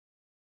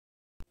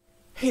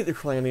Hey there,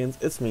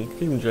 Kreelandians, it's me,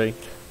 Kreepn Jay.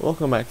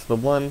 Welcome back to the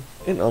one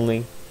and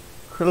only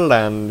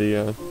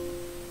Kreelandia.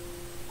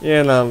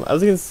 And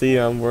as you can see,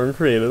 we're in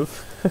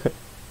creative.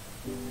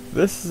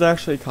 This is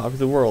actually a copy of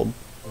the world.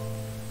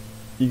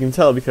 You can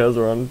tell because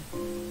we're on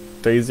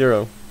day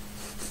 0.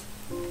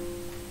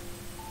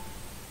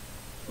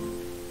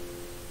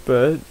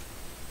 But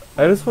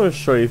I just want to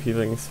show you a few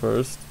things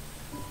first.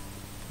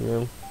 You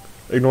know,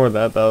 ignore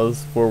that. That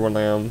was for when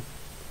I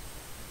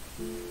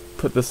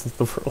put this into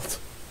the world.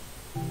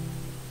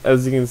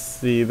 As you can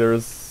see,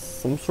 there's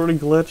some sort of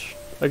glitch,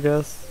 I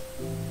guess.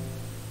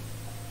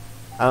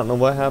 I don't know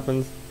what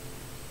happened.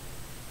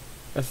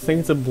 I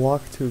think it's a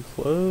block too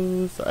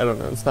close. I don't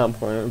know, it's not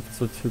important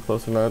if it's too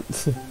close or not.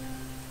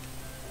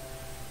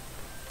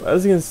 But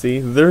as you can see,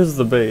 there's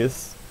the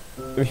base.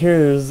 And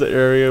here's the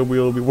area we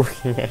will be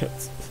working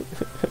at.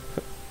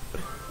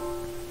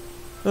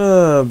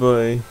 Oh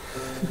boy.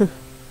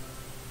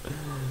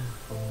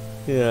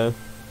 Yeah.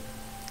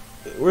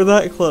 We're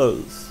that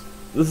close.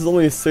 This is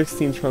only a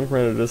 16 chunk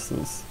random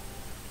distance.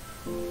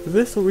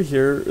 This over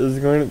here is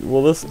going to,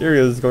 well, this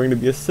area is going to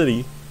be a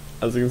city,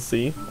 as you can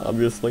see,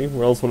 obviously.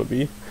 Where else would it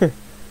be?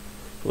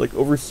 Like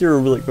over here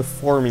will be like the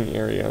farming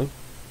area.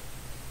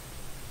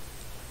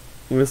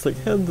 And just like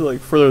head like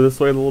further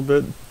this way a little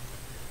bit,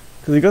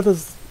 because we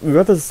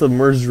got this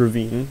submerged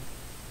ravine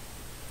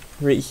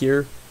right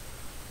here.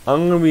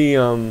 I'm gonna be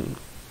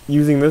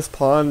using this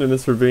pond and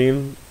this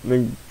ravine, and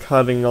then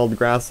cutting all the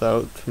grass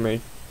out to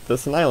make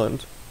this an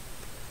island.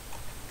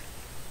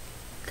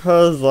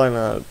 Cause why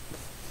not?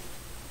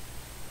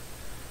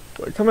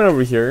 But coming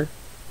over here,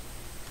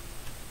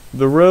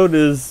 the road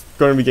is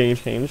going to be getting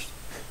changed.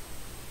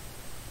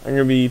 I'm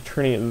gonna be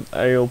turning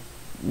it.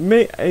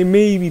 I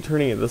may be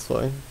turning it this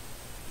way.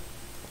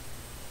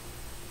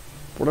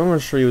 What I'm gonna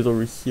show you is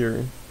over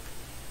here.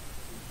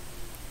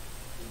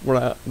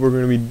 What we're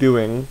gonna be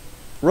doing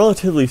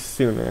relatively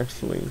soon,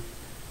 actually.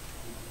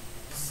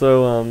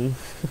 So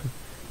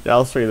yeah,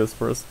 I'll show you this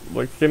first.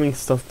 Like getting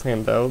stuff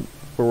planned out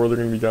for where they're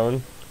gonna be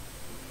going.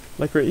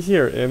 Like right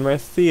here in my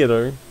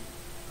theater.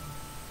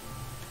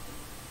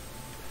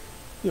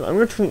 You know, I'm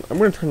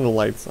gonna turn the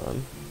lights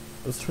on.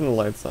 Let's turn the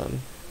lights on.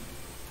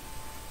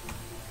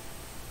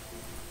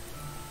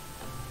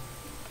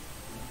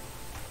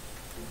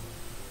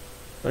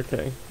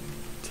 Okay.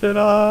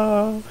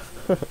 Ta-da!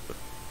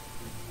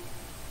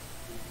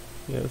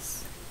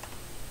 Yes.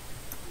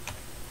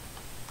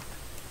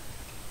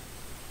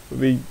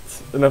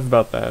 Enough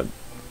about that. I'm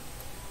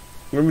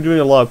gonna be doing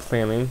a lot of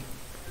planning.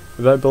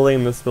 That building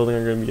and this building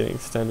are going to be getting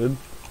extended.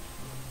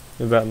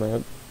 And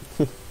that.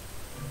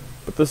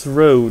 But this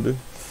road.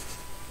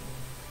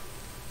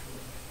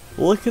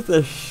 Look at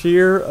the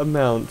sheer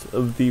amount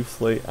of deep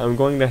slate I'm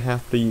going to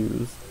have to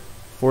use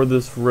for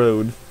this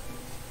road.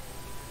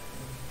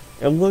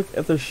 And look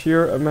at the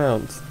sheer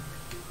amount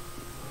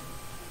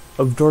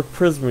of dark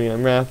prismy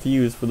I'm going to have to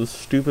use for this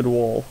stupid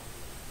wall.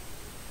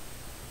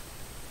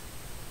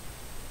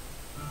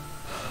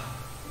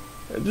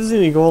 It doesn't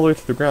even go all the way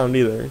to the ground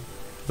either.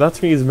 That's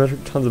gonna use metric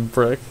tons of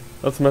brick.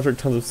 That's metric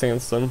tons of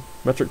sandstone.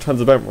 Metric tons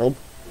of emerald.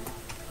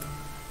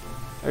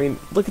 I mean,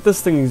 look at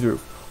this thing's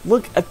roof.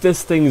 Look at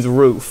this thing's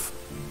roof.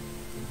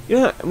 You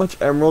know how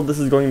much emerald this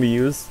is going to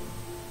use?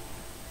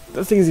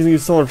 This thing's gonna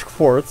use so much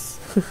quartz.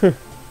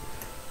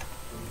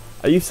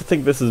 I used to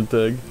think this is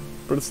big,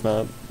 but it's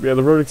not. Yeah,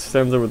 the road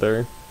extends over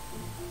there.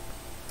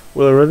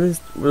 Will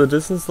the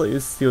distance let you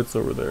see what's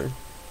over there?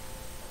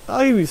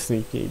 I'll give you a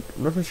sneak peek.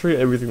 I'm not gonna show you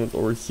everything that's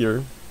over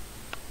here.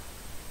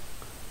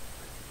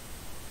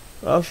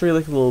 I'll show you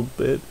like a little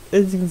bit.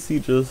 As you can see,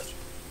 just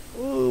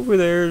over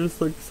there,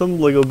 just like some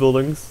Lego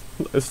buildings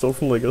I stole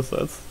from Lego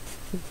sets.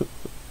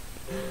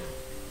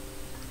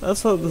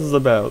 That's what this is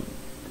about.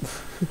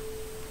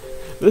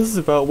 This is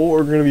about what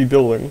we're going to be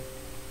building.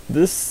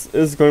 This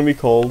is going to be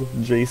called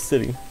J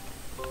City.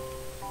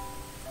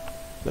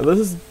 Now this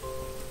is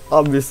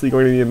obviously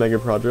going to be a mega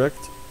project.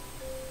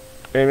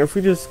 And if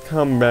we just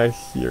come back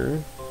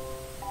here,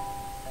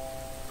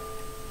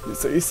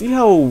 so you see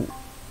how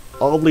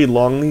oddly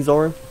long these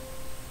are?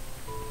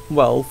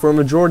 Well, for a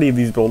majority of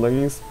these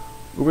buildings,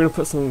 we're going to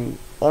put some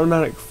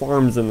automatic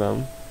farms in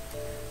them.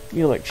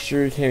 You know, like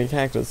sugarcane and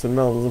cactus and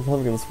melons and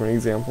pumpkins, for an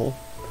example.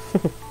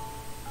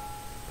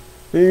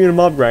 Maybe a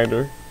mob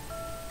grinder.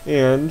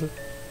 And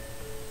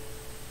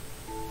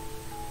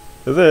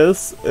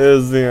this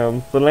is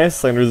the nice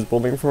Sanders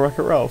building from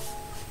Wreck-It Ralph.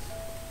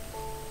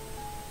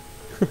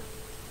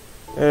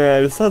 And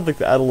I decided like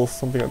to add a little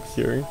something up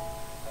here.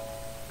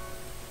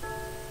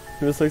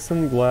 Just like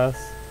some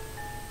glass.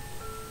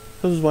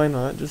 Because why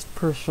not? Just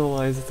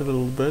personalize it a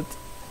little bit.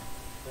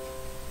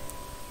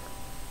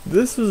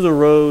 This is the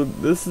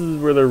road. This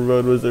is where the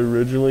road was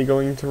originally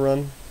going to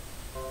run.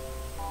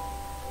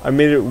 I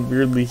made it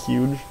weirdly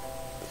huge.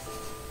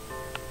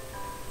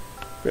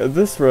 Yeah,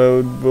 this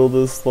road will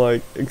just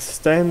like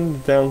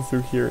extend down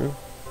through here.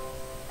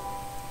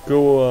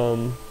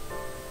 Go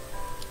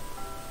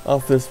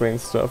off this way and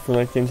stuff, and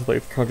like into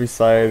like the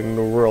countryside and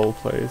the rural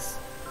place.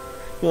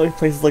 You know, like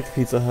places like the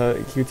Pizza Hut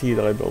and QT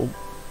that I built.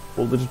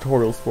 Well, the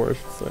tutorials for it, I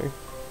should say.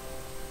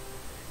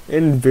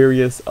 and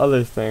various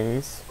other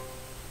things.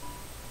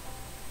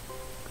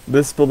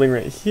 This building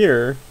right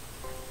here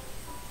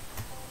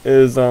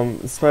is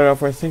started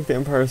off, I think, the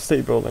Empire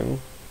State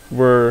Building,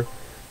 where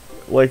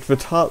like the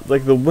top,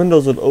 like the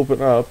windows would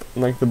open up,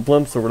 and like the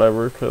blimps or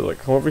whatever could like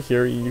come over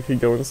here, and you could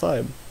go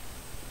inside.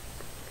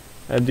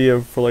 Idea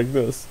for like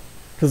this,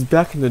 because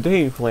back in the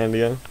day in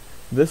Kreelandia,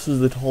 this was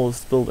the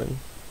tallest building.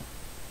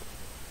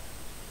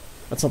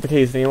 That's not the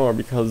case anymore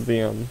because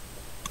the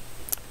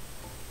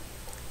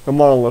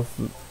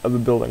monolith of the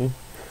building.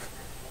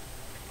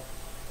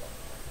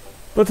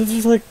 But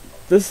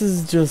this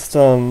is just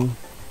a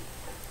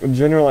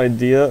general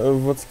idea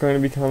of what's going to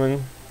be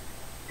coming.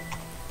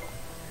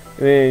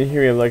 And then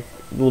here we have like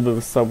a little bit of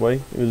a subway.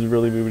 It was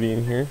really moody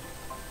in here.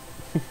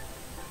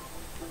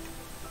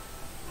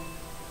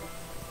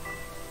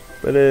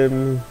 But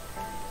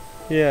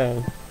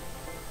yeah.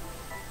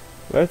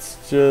 Let's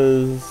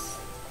just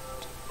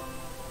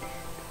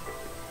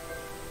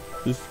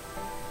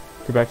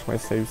go back to my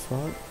save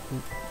spot.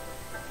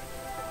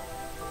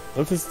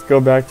 Let's just go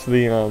back to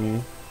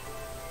the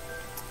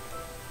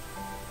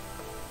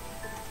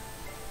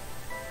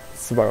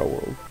survival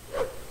world.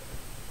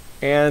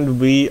 And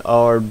we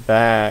are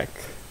back.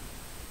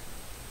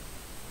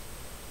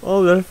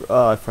 Oh, I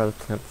forgot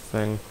to plant the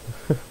thing.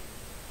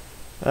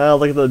 Ah,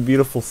 look at the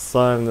beautiful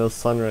sun and those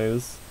sun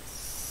rays.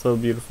 So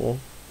beautiful.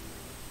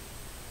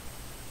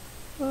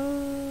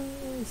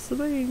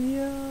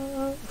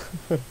 Slovenia.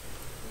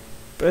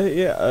 But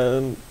yeah,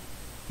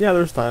 yeah,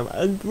 there's time.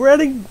 We're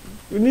adding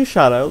a new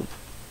shout out.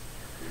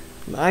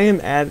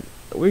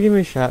 We're giving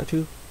a shout out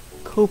to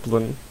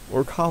Copeland,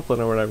 or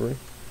Copeland, or whatever.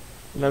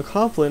 Now,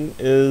 Copeland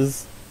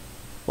is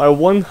my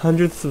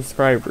 100th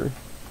subscriber.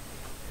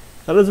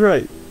 That is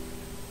right.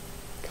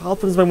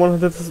 Copeland is my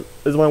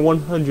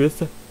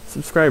 100th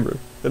subscriber.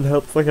 That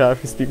helps like I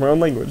actually speak my own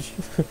language.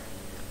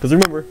 Because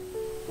remember,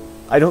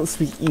 I don't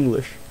speak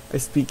English. I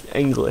speak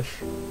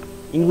English.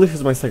 English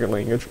is my second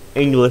language.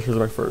 English is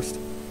my first.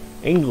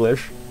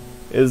 English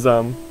is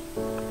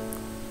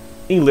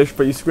English,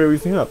 but you screw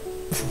everything up.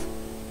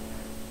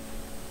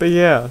 But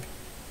yeah,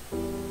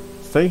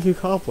 thank you,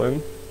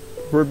 Copeland,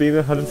 for being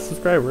a 100th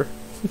subscriber.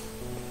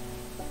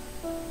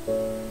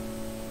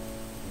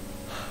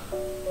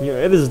 You know,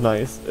 it is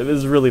nice. It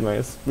is really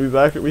nice. We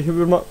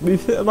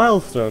hit a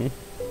milestone.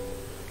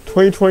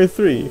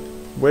 2023.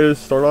 Way to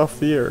start off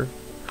the year.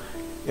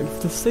 And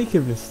for the sake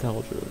of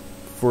nostalgia,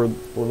 well,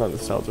 not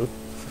nostalgia,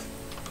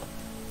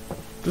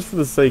 just for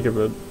the sake of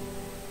it,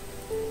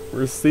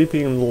 we're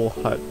sleeping in a little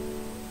hut.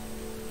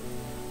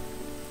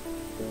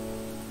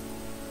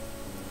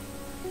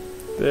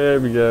 There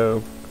we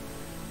go.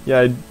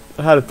 Yeah,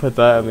 I had to put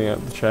that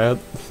in the chat.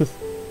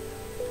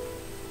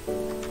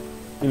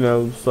 You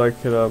know, so I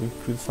could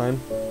food sign.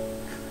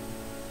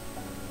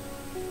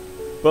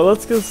 But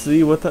let's go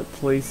see what that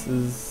place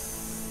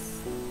is.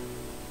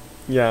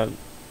 Yeah,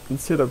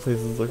 let's see what that place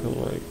is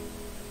looking like.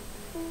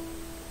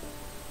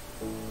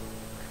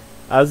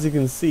 As you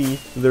can see,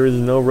 there is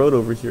no road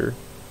over here.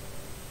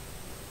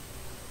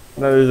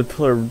 Now there's a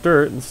pillar of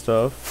dirt and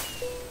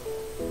stuff.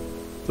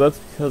 So that's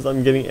because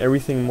I'm getting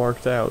everything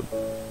marked out.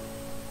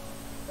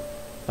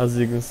 As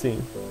you can see.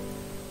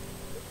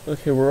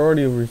 Okay, we're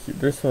already over here.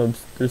 There's some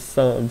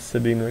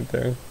obsidian right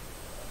there.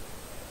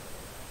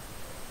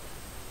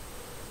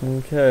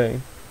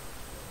 Okay.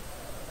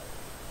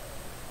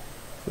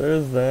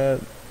 There's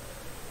that.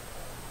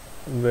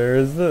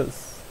 There's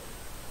this.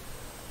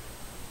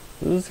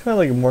 This is kind of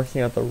like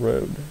marking out the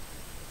road.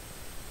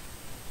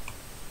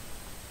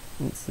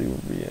 Let's see where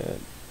we at.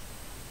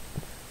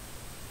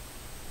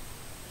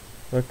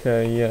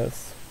 Okay,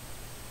 yes.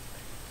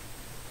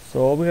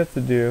 So all we have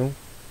to do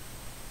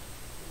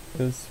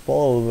is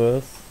follow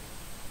this.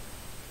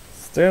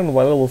 Stay on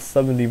by level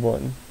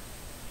 71.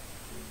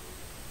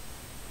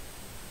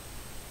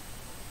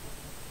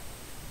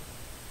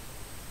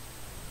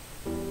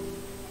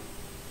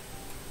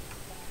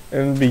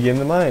 And begin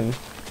the mine.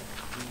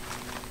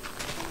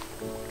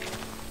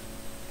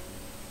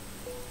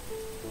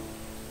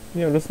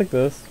 You know, just like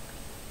this.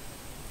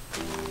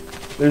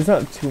 There's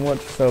not too much,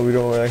 so we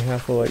don't really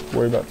have to like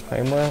worry about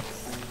time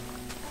lapse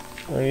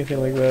or anything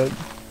like that.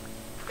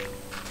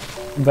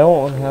 That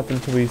won't happen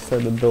until we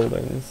start the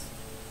buildings.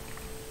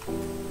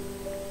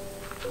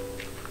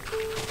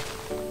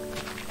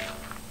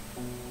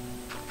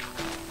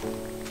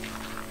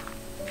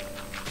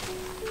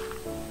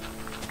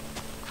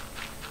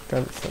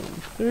 Got it,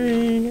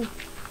 73,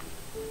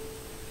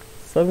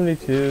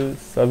 72,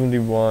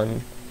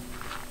 71.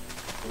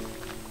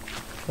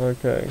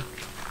 Okay.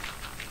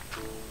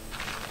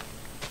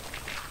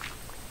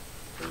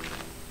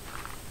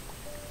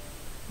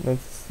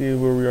 Let's see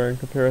where we are in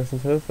comparison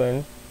to this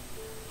thing.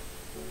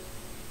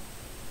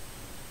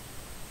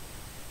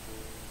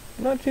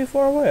 Not too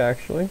far away,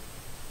 actually.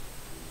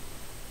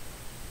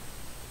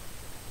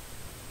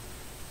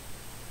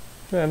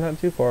 Yeah, not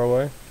too far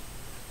away.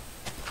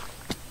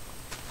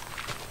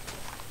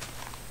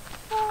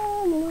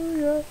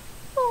 Hallelujah!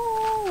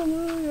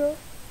 Hallelujah!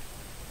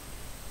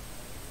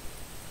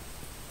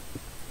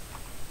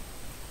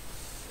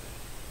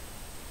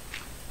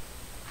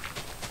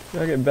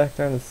 Gotta get back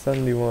down to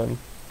 71.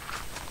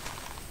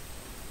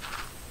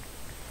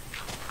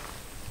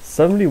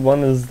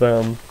 71 is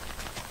the,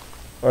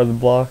 are the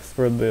blocks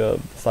where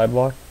the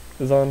sidewalk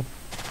is on.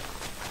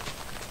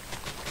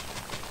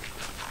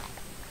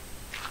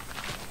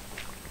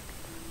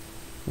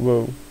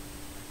 Whoa.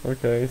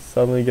 Okay,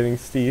 suddenly getting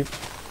steep.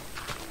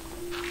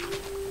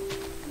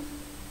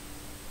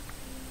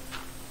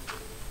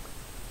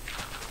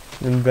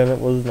 And then it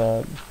was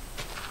not.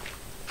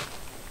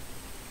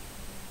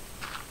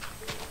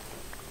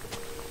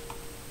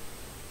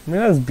 I mean,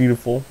 that is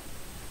beautiful.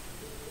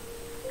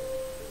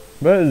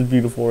 That is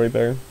beautiful right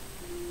there.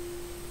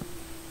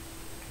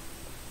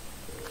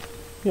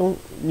 You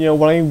know,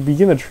 when I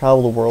begin to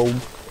travel the world,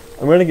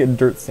 I'm gonna get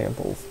dirt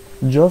samples.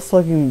 Just so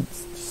I can,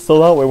 so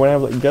that way when I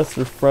have like guests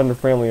or friend or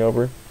family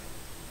over,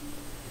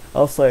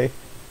 I'll say,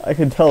 I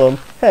can tell them,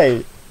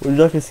 hey, would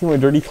you like to see my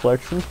dirty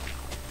collection?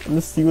 And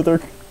just see what their,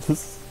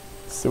 just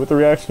see what the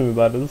reaction to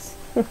that is.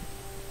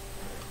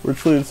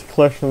 Which really is a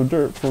collection of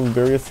dirt from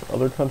various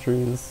other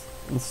countries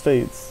and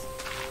states.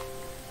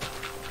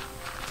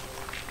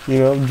 You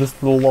know, just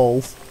for the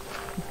lulz.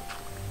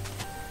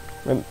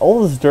 And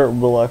all this dirt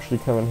will actually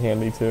come in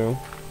handy too.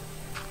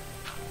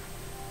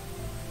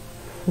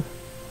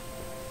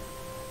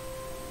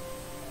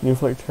 You know,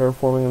 for like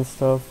terraforming and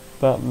stuff,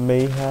 that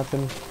may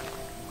happen.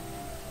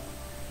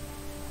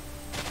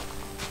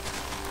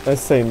 I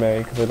say may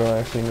because I don't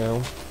actually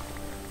know.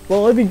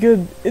 Well, it'd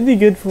be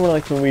good for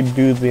like when we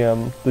do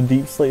the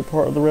deep slate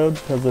part of the road,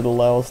 because it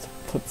allows us to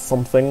put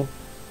something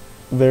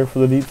there for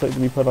the deep slate to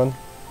be put on.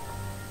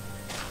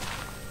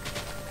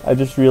 I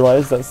just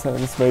realized that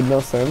sentence made no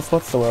sense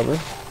whatsoever.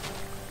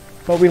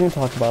 But we don't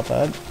talk about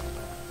that.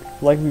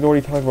 Like we've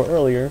already talked about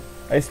earlier,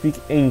 I speak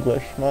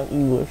English, not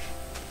English.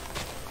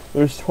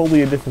 There's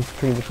totally a difference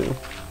between the two.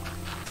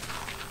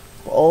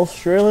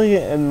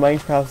 Australia and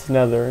Minecraft's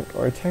Nether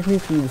are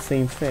technically the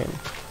same thing,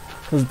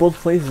 because both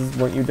places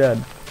want you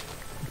dead.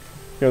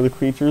 You know, the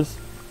creatures,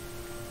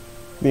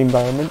 the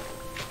environment,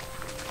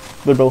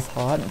 they're both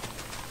hot.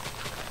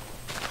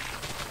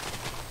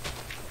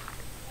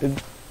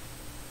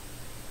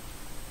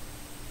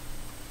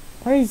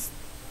 Why is...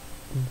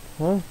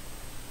 Huh?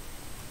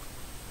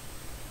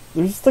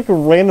 There's just like a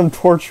random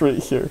torch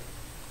right here.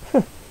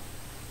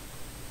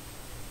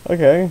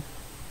 Okay.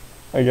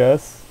 I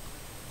guess.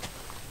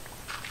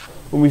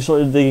 When we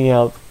started digging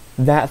out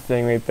that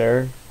thing right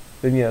there,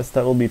 then yes,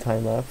 that will be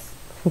time-lapse.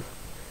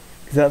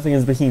 Because that thing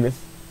is behemoth.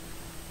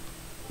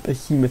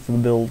 Behemoth of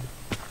the build.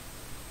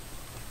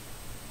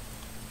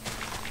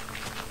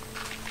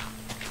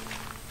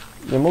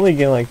 I'm only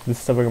getting like this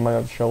stuff I can mine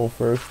out the shovel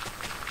first.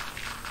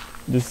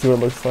 Just see what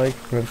it looks like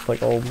when it's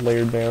like all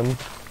layered down.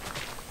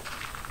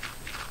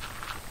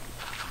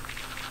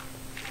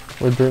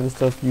 Where dirt and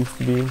stuff used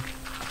to be,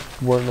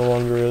 where it no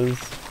longer is.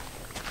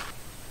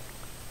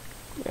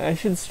 I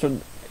should start,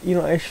 you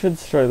know, I should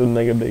start the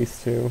mega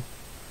base too.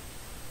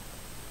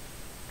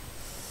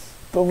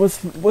 But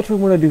what do I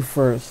want to do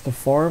first? The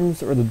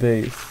farms or the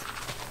base?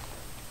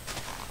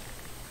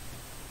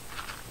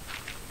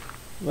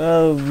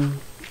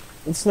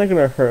 It's not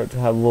gonna hurt to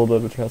have a little bit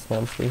of a chest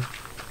monster.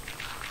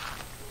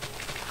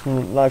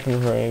 Not gonna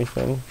hurt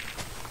anything.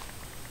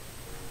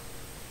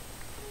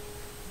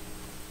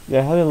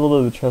 Yeah, having a little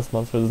bit of a chest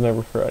monster has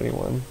never hurt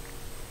anyone.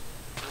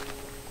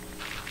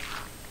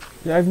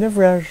 Yeah, I've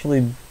never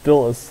actually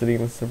built a city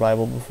in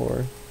survival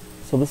before,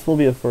 so this will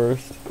be a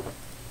first.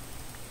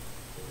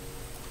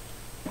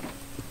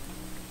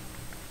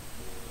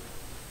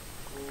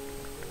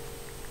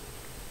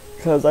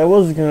 Because I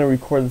was gonna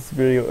record this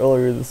video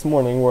earlier this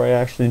morning where I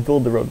actually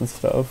build the road and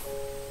stuff.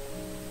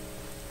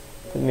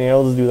 But yeah,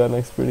 I'll just do that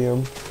next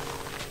video.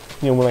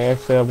 You know, when I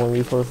actually have more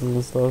resources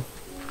and stuff.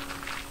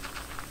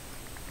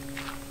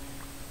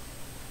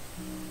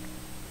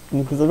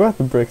 Because I got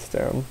the bricks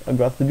down, I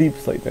got the deep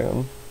slate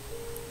down.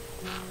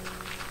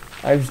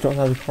 I just don't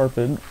have the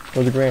carpet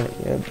or the granite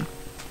yet.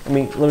 I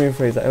mean, let me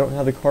rephrase that. I don't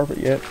have the carpet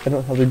yet. I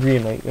don't have the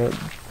granite yet.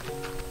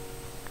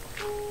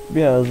 But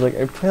yeah, I was like,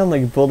 I plan on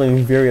like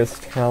building various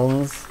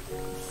towns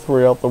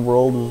throughout the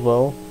world as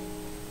well.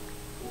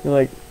 And,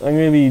 like, I'm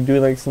gonna be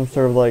doing like some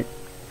sort of like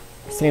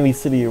sandy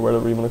city or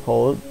whatever you want to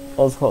call it.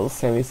 I'll just call it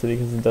sandy city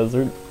because it's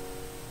desert.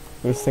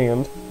 There's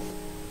sand.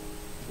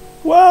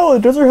 Wow, a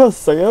desert has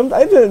sand?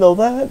 I didn't know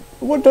that.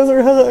 What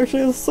desert has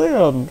actually has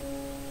sand?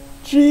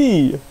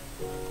 Gee.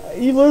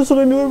 You learn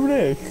something new every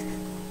day.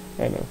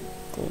 I know.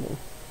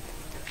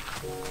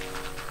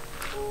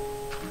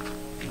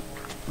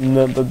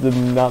 No, that did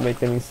not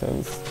make any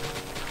sense.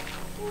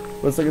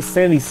 But it's like a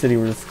sandy city.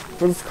 We'll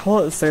just call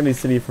it Sandy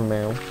City from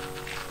now.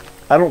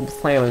 I don't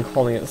plan on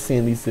calling it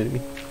Sandy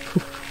City.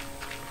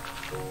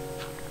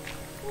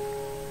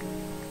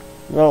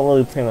 I don't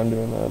really plan on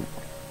doing that.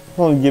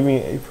 I want to give me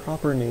a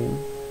proper name.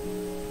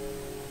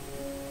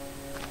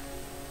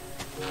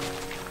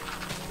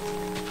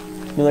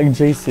 You know, like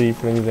J City,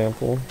 for an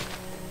example.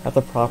 That's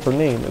a proper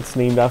name. It's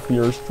named after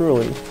yours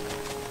truly.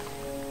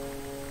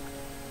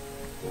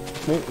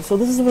 So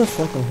this is what it's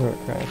like on Hermit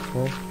Craft,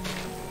 right?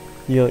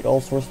 You get like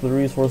all sorts of the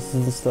resources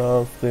and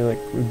stuff. They like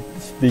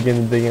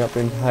begin digging up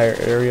the entire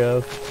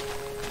area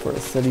for a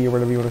city or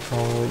whatever you want to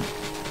call it.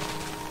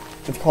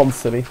 It's called a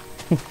city.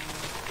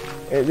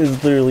 It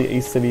is literally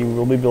a city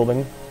we'll be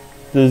building.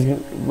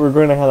 We're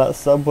going to have that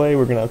subway,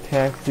 we're going to have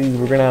taxis,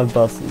 we're going to have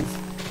buses,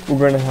 we're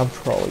going to have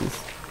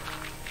trolleys.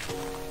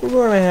 We're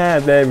going to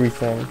have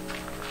everything.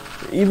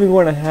 We're even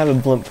going to have a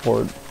blimp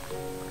port.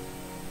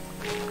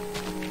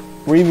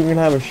 We're even going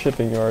to have a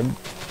shipping yard.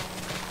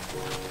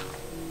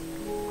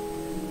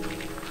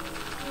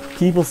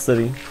 People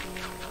City.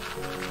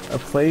 A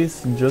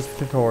place just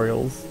for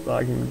tutorials that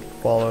I can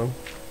follow.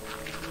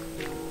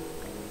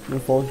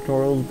 And follow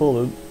tutorials,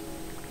 build it.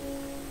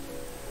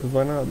 Because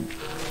why not?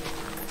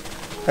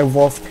 I've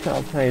lost count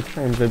of how many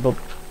times I built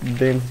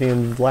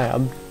DanTDM's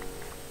lab.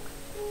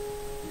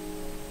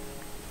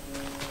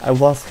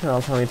 I've lost count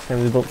of how many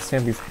times I built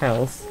Stampy's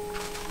house.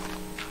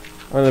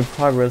 I'm in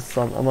progress,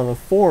 I'm on the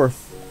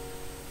 4th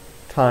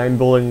time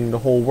building the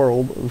whole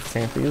world of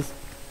Stampy's.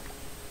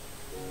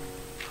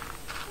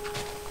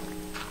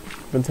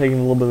 Been taking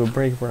a little bit of a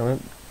break from it.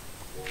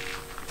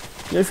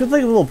 Yeah, if you'd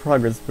like a little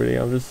progress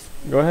video, just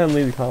go ahead and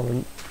leave a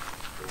comment.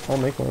 I'll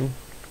make one.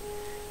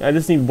 I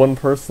just need one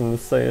person to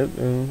say it,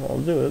 and I'll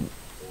do it.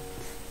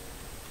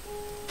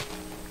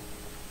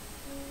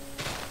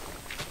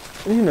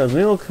 And who knows,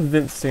 maybe I'll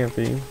convince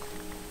Stampy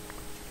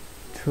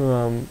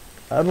to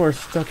add more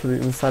stuff to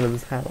the inside of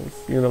his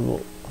house. You know,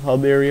 the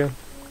hub area.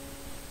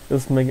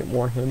 Just make it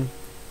more him.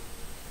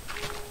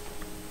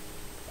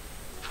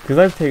 Because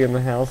I've taken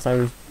the house, I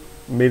just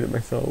made it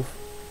myself.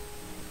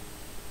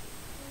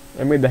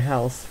 I made the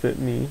house fit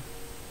me.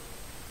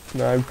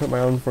 Now I put my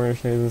own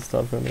furnishings and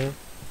stuff in there.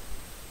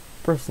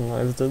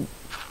 Personalized it.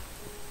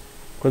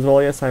 Because,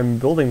 well, yes, I'm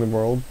building the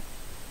world.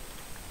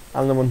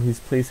 I'm the one who's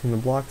placing the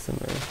blocks in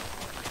there.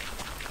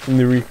 In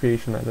the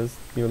recreation, that is.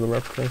 You know, the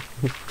replica.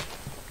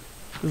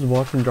 Just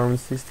watching Darman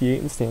 68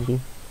 and Stampy.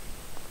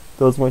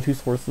 Those are my two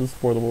sources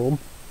for the world.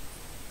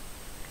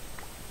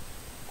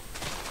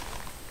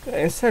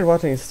 I started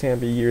watching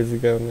Stampy years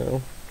ago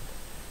now.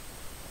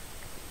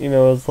 You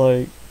know, it's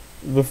like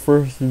the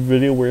first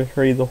video where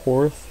Harry the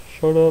horse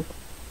showed up.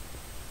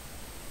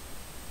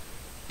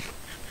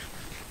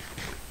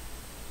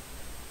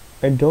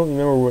 I don't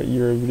remember what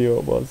year video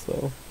it was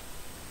though.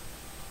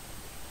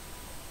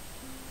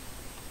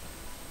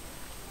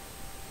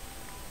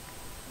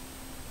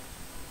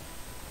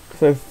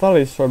 Cause I thought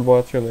I started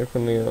watching like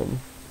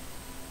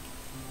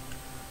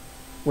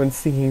when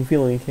Sinking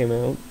Feeling came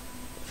out.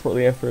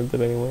 Shortly after it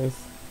did anyways.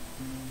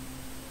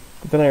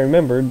 But then I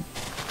remembered,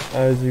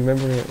 I was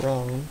remembering it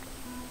wrong.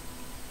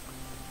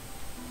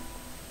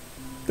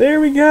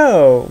 There we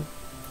go!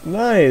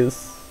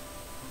 Nice!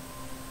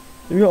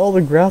 You got all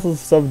the grass and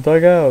stuff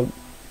dug out.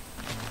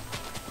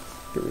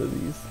 Get rid of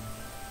these.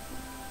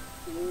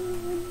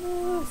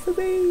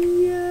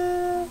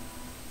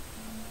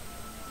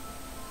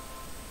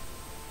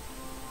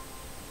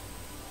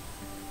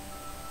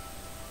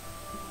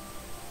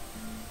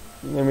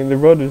 I mean, the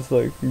road just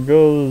like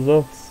goes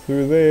up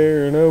through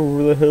there and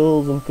over the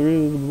hills and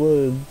through the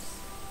woods.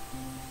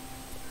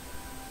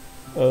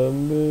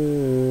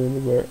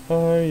 Where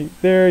are you?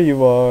 There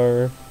you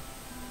are.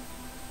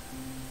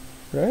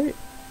 Right?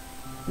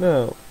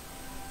 No.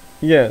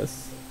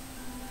 Yes.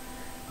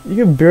 You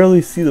can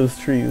barely see those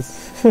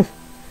trees.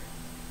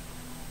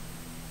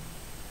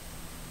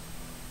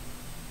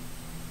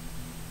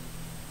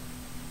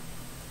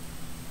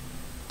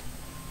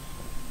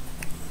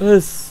 That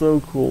is so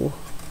cool.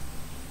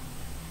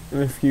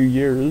 In a few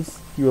years,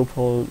 you will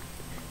probably...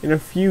 In a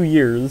few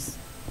years,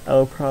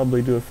 I'll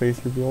probably do a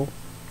face reveal.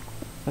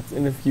 That's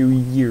in a few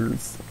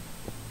years.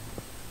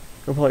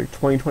 It'll probably like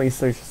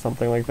 2026 or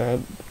something like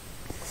that.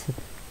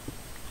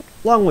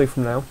 Long way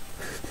from now.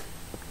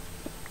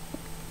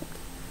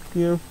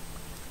 Yeah,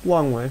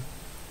 long way.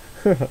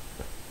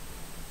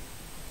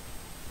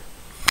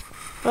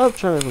 I'll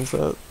try and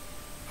set.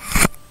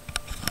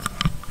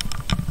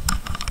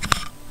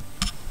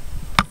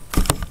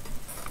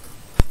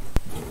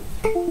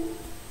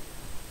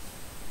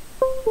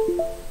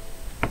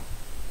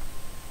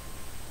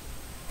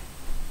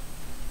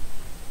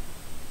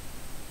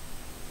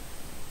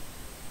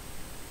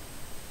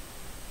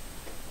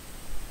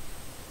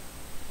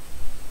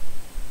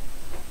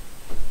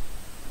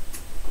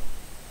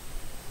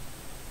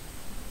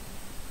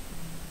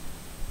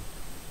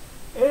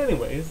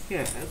 Anyways,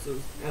 yeah, as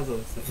I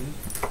was saying.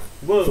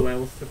 Whoa, I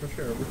almost took a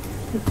chair over.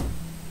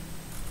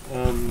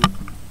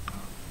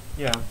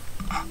 Yeah.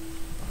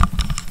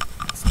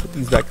 Let's put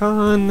these back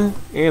on,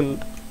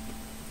 and...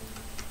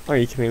 Are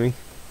you kidding me?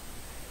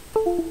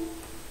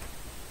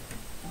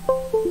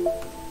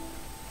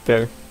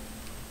 There.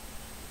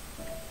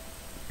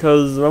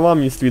 Because my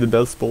mom used to be the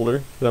best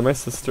builder, then my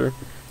sister,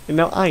 and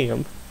now I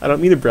am. I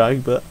don't mean to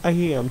brag, but I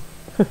am.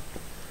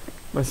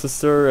 My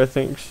sister, I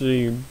think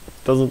she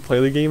doesn't play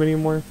the game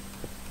anymore.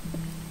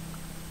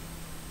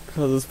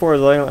 Because as far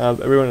as I don't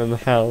have everyone in the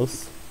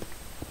house,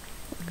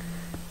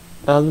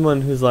 I'm the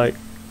one who's like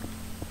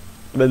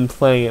been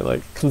playing it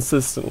like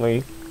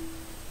consistently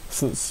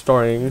since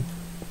starting.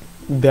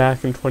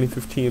 back in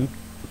 2015.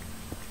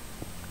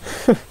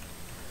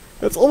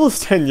 It's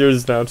almost 10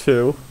 years now,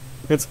 too.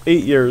 It's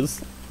 8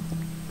 years.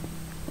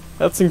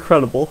 That's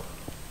incredible.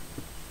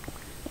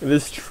 It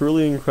is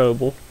truly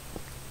incredible.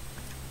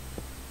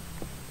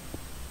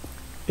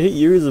 8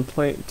 years of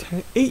playing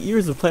 8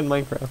 years of playing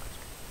Minecraft.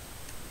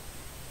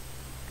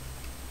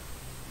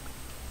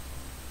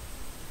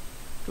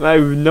 And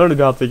I've known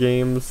about the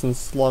game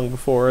since long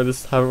before, I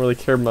just haven't really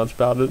cared much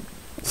about it.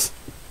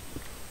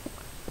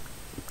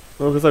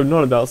 Well, because I've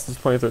known about it since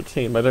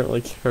 2013, but I didn't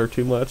really care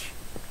too much.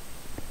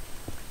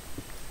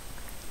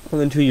 And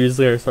then 2 years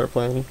later I started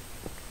playing.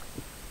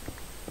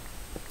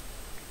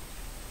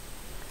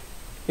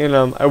 And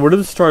I would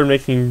have started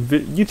making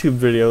YouTube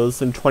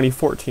videos in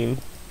 2014.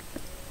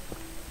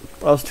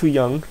 I was too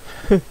young.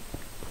 You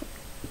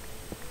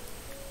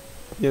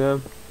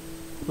know,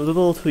 I was a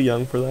little too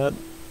young for that.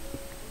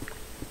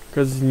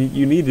 Because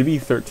you need to be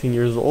 13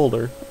 years or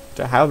older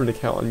to have an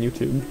account on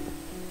YouTube.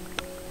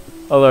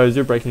 Otherwise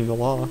you're breaking the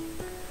law.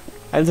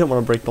 I didn't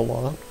want to break the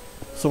law.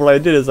 So what I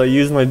did is I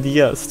used my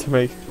DS to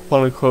make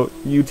quote-unquote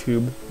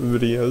YouTube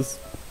videos.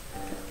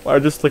 Where I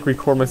just like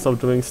record myself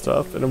doing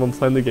stuff, and then when I'm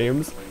playing the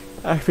games,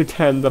 I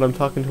pretend that I'm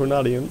talking to an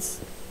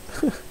audience.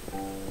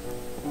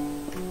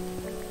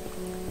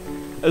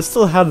 I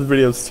still have the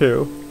videos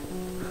too.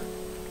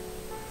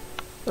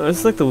 And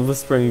it's like the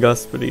Whispering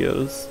Gus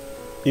videos.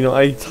 You know,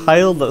 I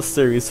titled that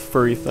series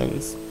Furry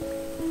Things.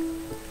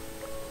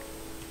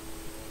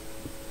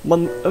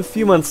 A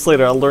few months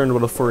later I learned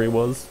what a furry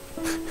was.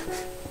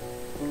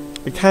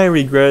 I kinda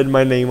regretted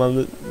my name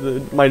on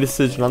my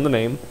decision on the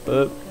name,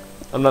 but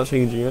I'm not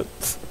changing it.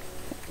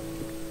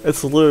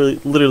 It's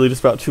literally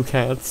just about two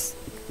cats.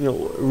 You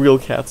know, real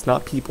cats,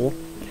 not people.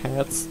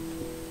 Cats.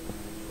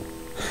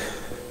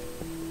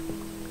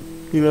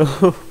 You know,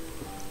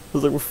 it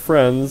was like we're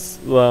friends.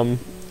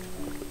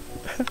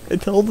 I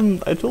told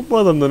one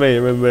of them the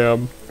name, and they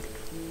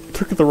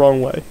took it the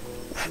wrong way.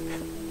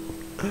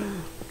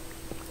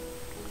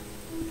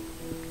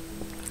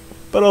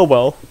 But oh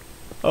well.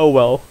 Oh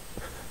well.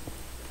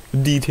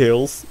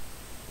 Details.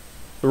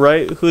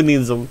 Right? Who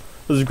needs them?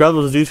 Just grab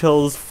those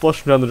details,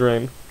 flush them down the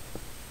drain.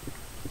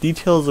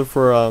 Details are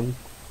for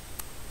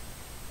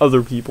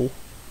other people.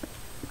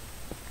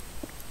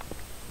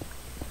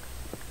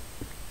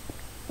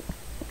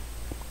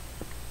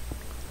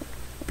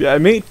 Yeah,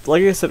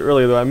 like I said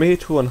earlier though, I made it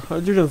to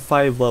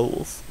 105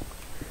 levels.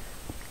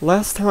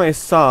 Last time I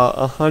saw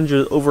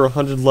over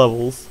 100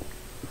 levels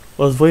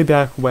was way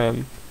back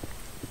when,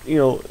 you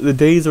know, the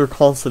days where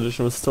Console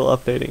Edition was still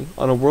updating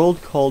on a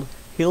world called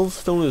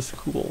Hailstone is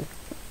Cool.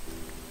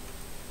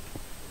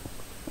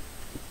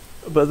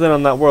 But then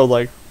on that world,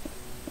 like,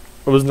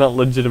 it was not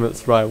legitimate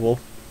survival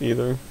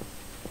either.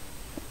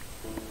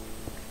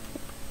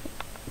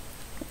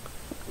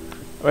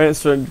 I didn't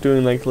start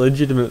doing like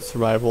legitimate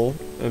survival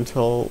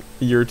until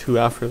a year or two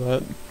after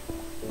that.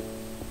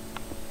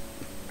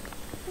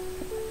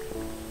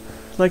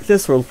 Like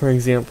this world, for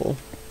example.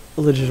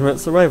 Legitimate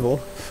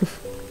survival.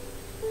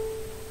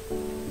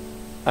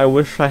 I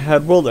wish I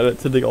had world edit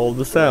to dig all of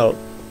this out.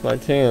 I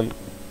can't.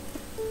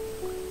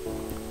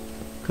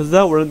 Cause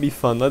that wouldn't be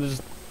fun. That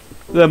just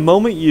the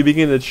moment you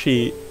begin to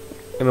cheat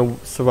in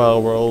a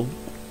survival world,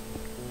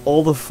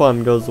 all the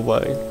fun goes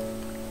away.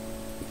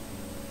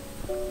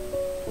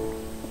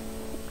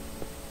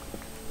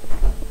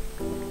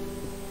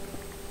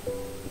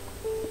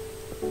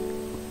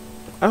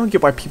 I don't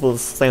get why people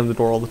just slam the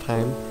door all the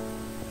time.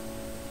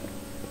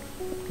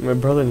 My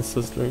brother and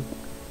sister,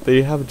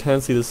 they have a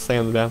tendency to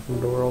slam the bathroom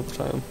door all the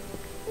time.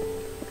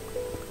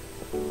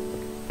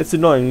 It's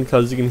annoying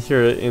because you can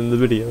hear it in the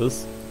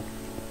videos.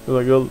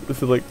 Like,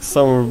 if like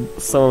some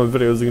of the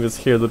videos, you can just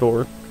hear the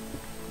door.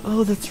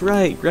 Oh, that's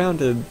right,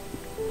 Grounded.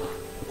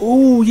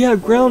 Oh yeah,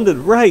 Grounded.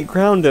 Right,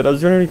 Grounded. I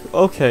was gonna.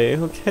 Okay.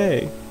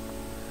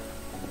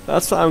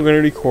 That's what I'm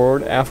gonna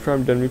record after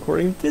I'm done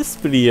recording this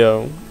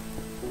video.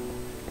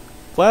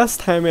 Last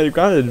time I made a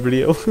Grounded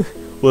video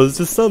was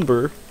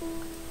December.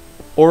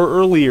 Or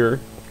earlier.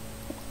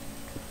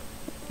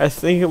 I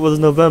think it was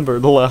November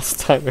the last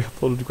time I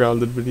uploaded a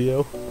Grounded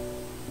video.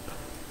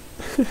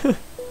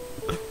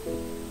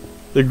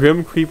 The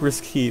Grim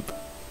Creeper's Keep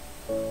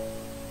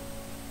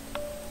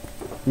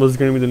was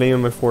going to be the name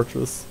of my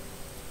fortress.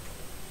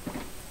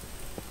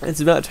 It's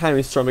about time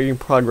we start making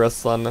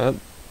progress on that.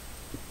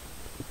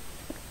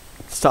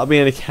 Stop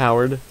being a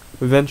coward.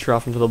 Venture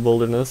off into the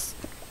wilderness.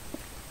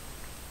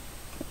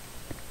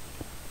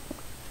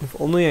 If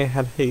only I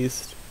had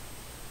haste.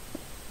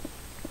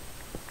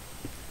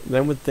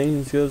 Then would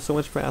things go so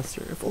much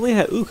faster. If only I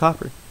had... Ooh,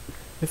 copper.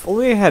 If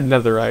only I had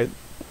netherite.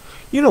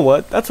 You know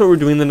what? That's what we're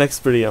doing in the next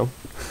video.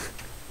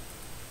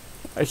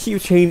 I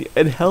keep changing...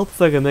 It helps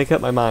if I can make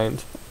up my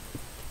mind.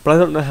 But I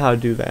don't know how to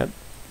do that.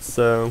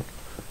 So,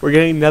 we're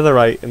getting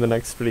netherite in the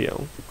next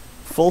video.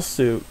 Full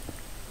suit.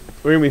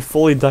 We're gonna be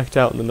fully decked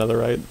out in the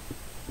netherite.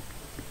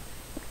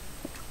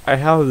 I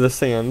have the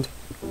sand.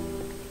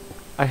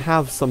 I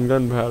have some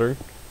gunpowder.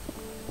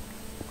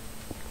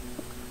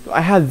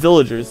 I had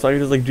villagers, so I could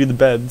just like do the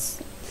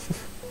beds.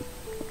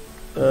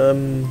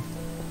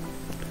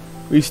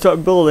 we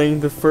start building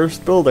the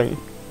first building.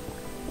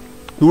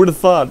 Who would have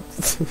thought?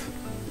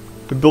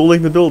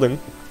 Building the building.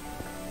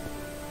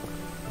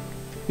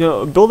 You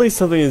know, building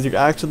something is you're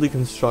actually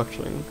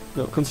constructing.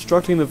 You know,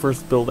 constructing the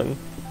first building.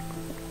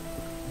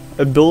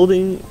 A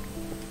building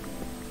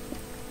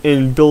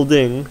and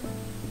building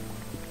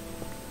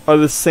are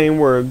the same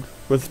word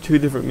with two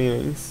different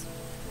meanings.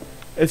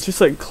 It's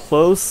just like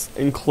close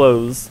and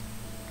close.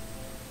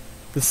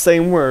 The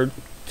same word,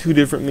 two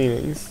different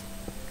meanings.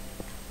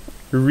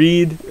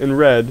 Read and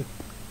read,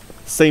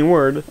 same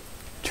word,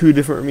 two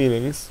different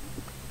meanings.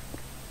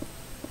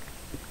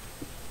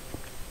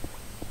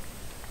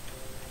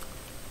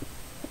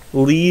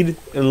 Lead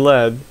and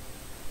led,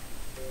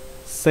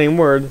 same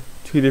word,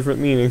 two different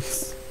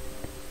meanings.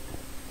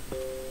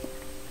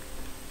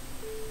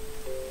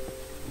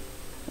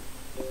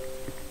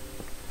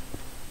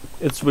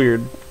 It's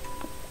weird.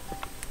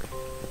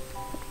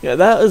 Yeah,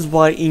 that is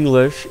why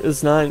English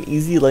is not an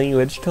easy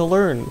language to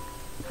learn.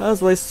 That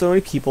is why so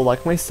many people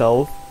like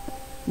myself,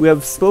 who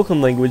have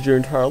spoken language your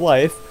entire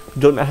life,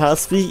 don't know how to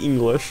speak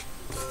English.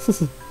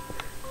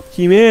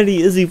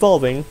 Humanity is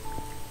evolving.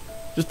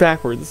 Just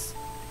backwards.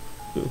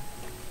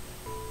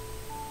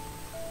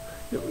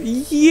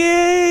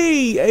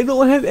 Yay! I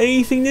don't have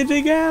anything to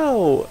dig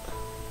out!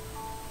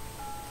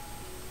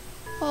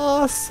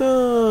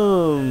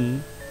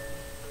 Awesome!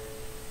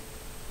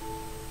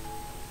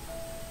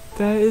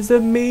 That is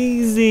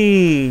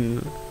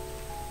amazing!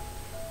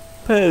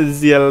 Again.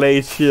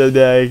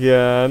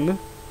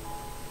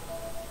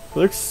 It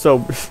looks so...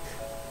 it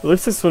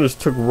looks like someone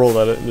just took a roll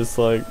at it and just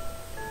like...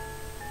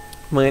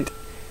 went...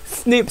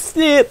 snip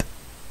snip!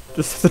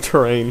 Just the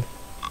terrain.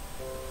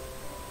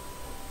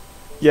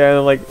 Yeah,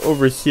 and like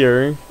over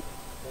here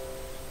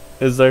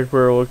is like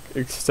where it will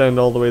extend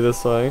all the way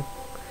this way.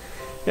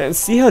 Yeah, and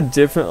see how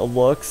different it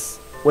looks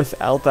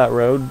without that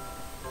road?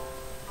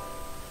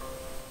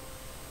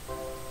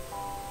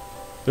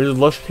 There's a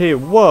lush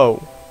cave.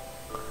 Whoa!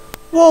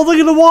 Whoa, look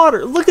at the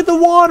water! Look at the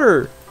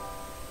water!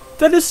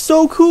 That is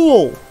so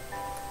cool!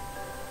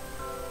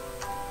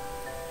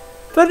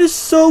 That is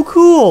so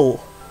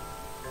cool!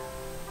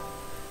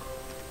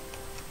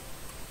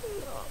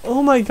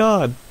 Oh my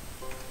god.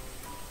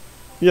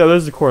 Yeah,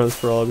 there's the coordinates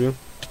for all of you.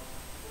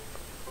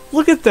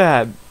 Look at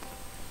that!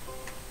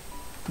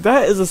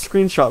 That is a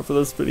screenshot for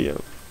this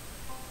video.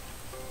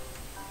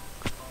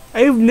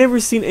 I've never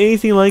seen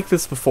anything like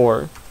this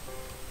before.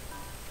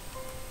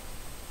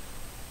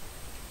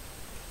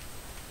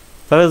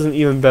 That is an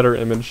even better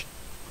image.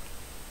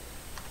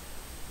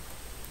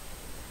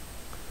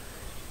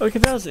 Okay,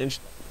 that was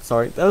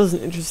an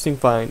interesting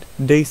find.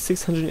 Day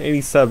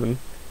 687.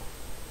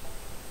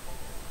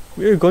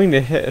 We are going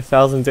to hit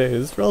 1,000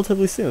 days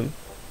relatively soon.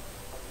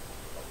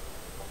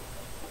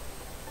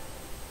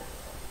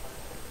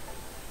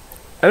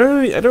 I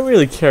don't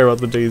really care about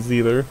the days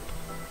either.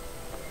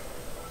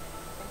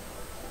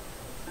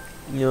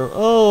 You know,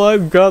 oh,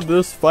 I've got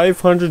this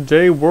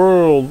 500-day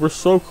world. We're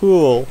so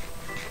cool.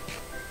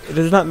 It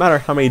does not matter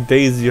how many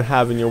days you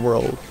have in your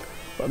world.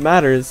 What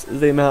matters is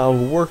the amount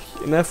of work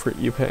and effort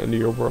you put into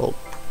your world.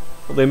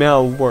 Or the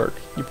amount of work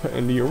you put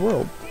into your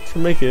world to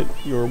make it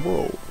your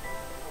world.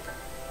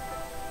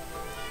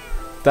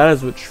 That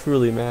is what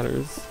truly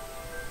matters.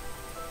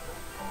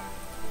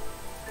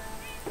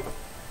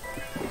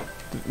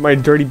 My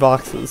dirty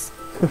boxes.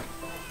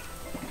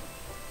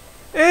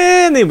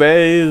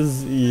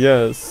 Anyways,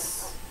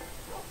 yes.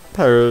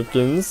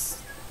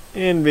 Perkins.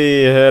 And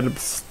we head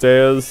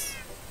upstairs.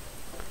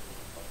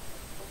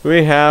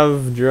 We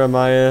have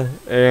Jeremiah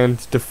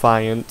and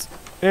Defiant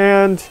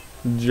and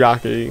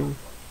Jockey.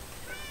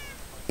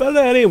 But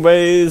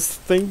anyways,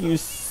 thank you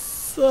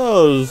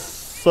so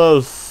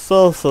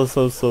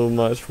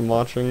much for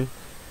watching.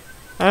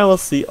 I will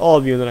see all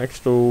of you in the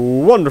next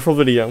wonderful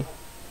video.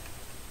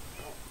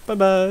 Bye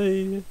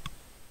bye.